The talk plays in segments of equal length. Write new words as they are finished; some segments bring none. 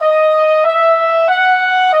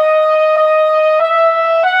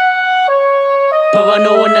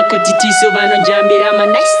Pavanoona kuti tisu vanojambira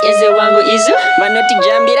manice ese wangu isu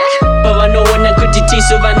vanotijambira. Pavanoona kuti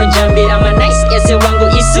tisu vanojambira manice ese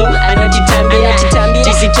wangu isu anotitambira.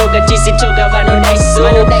 Tisitoka vanodai so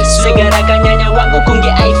sega rakanyanya wangu kunge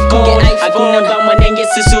iPhone. Hakuna vamwe nenge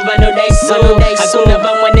susu vanodai so. Hakuna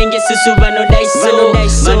vamwe nenge susu vanodai so.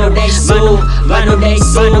 Vanodai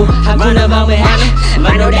so. Hakuna vamwe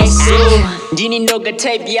vanodai so. Ndini ndoga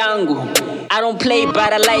type yangu. I don't play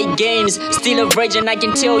but I like games. Still a virgin, I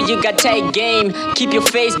can tell you got tight game. Keep your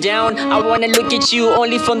face down, I wanna look at you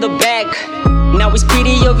only from the back. Now it's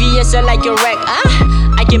pretty obvious I like your rack.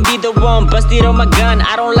 I can be the one busted on my gun.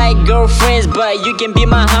 I don't like girlfriends but you can be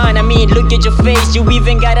my hun. I mean look at your face, you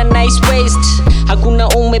even got a nice waist. Hakuna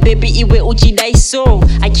ume baby iwe UchiDai So.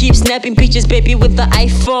 I keep snapping pictures baby with the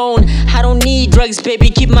iPhone. I don't need drugs baby,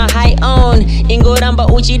 keep my high on. Ingoramba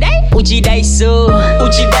UchiDai So.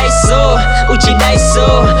 UchiDai So. UchiDai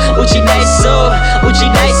So. UchiDai So.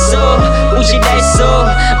 UchiDai So. UchiDai So.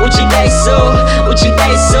 UchiDai So.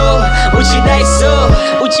 UchiDai So. UchiDai So.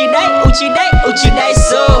 UchiDai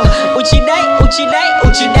So.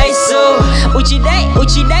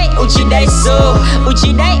 UchiDai So.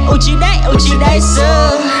 UchiDai So.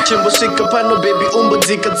 Chimboshika pano baby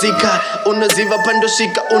zika. Unoziva pando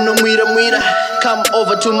shika mwira. Come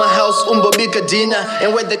over to my house bika dinner.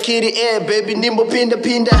 And where the kitty air baby nimbo pinda.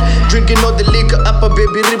 Drinking all the liquor upper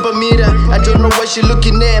baby riba mira. I don't know what she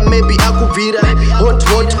looking at, maybe akuvira. Hot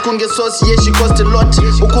kunge sauce, yeah she cost a lot.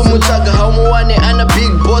 Ukumutaga haumuwane and a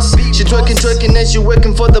big boss. She twerking and she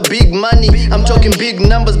working for the big money. I'm talking big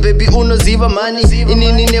numbers baby unoziva money.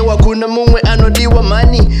 Inine wakuna mumwe anodiwa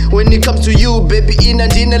money. When it comes to you baby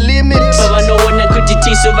inadina limit. Pavanoona kuti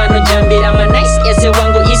tisu vanojambira manice ese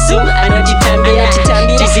wangu isu anotitambira.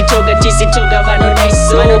 Tisitoka vanodai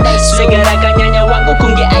so sega rakanyanya wangu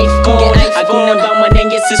kunge iPhone. Hakuna vamwe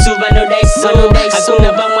nenge susu vanodai so.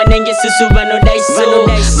 Hakuna vamwe nenge susu vanodai so.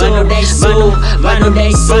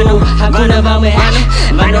 Vanodai so. Hakuna vamwe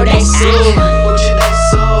vanodai so. UchiDai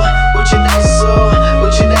So. UchiDai So.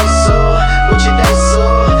 UchiDai So. UchiDai So.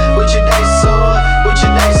 UchiDai So.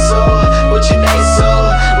 UchiDai So.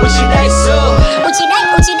 UchiDai So.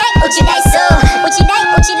 UchiDai So.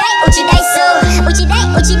 UchiDai So.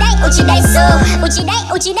 UchiDai So.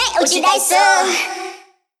 UchiDai So.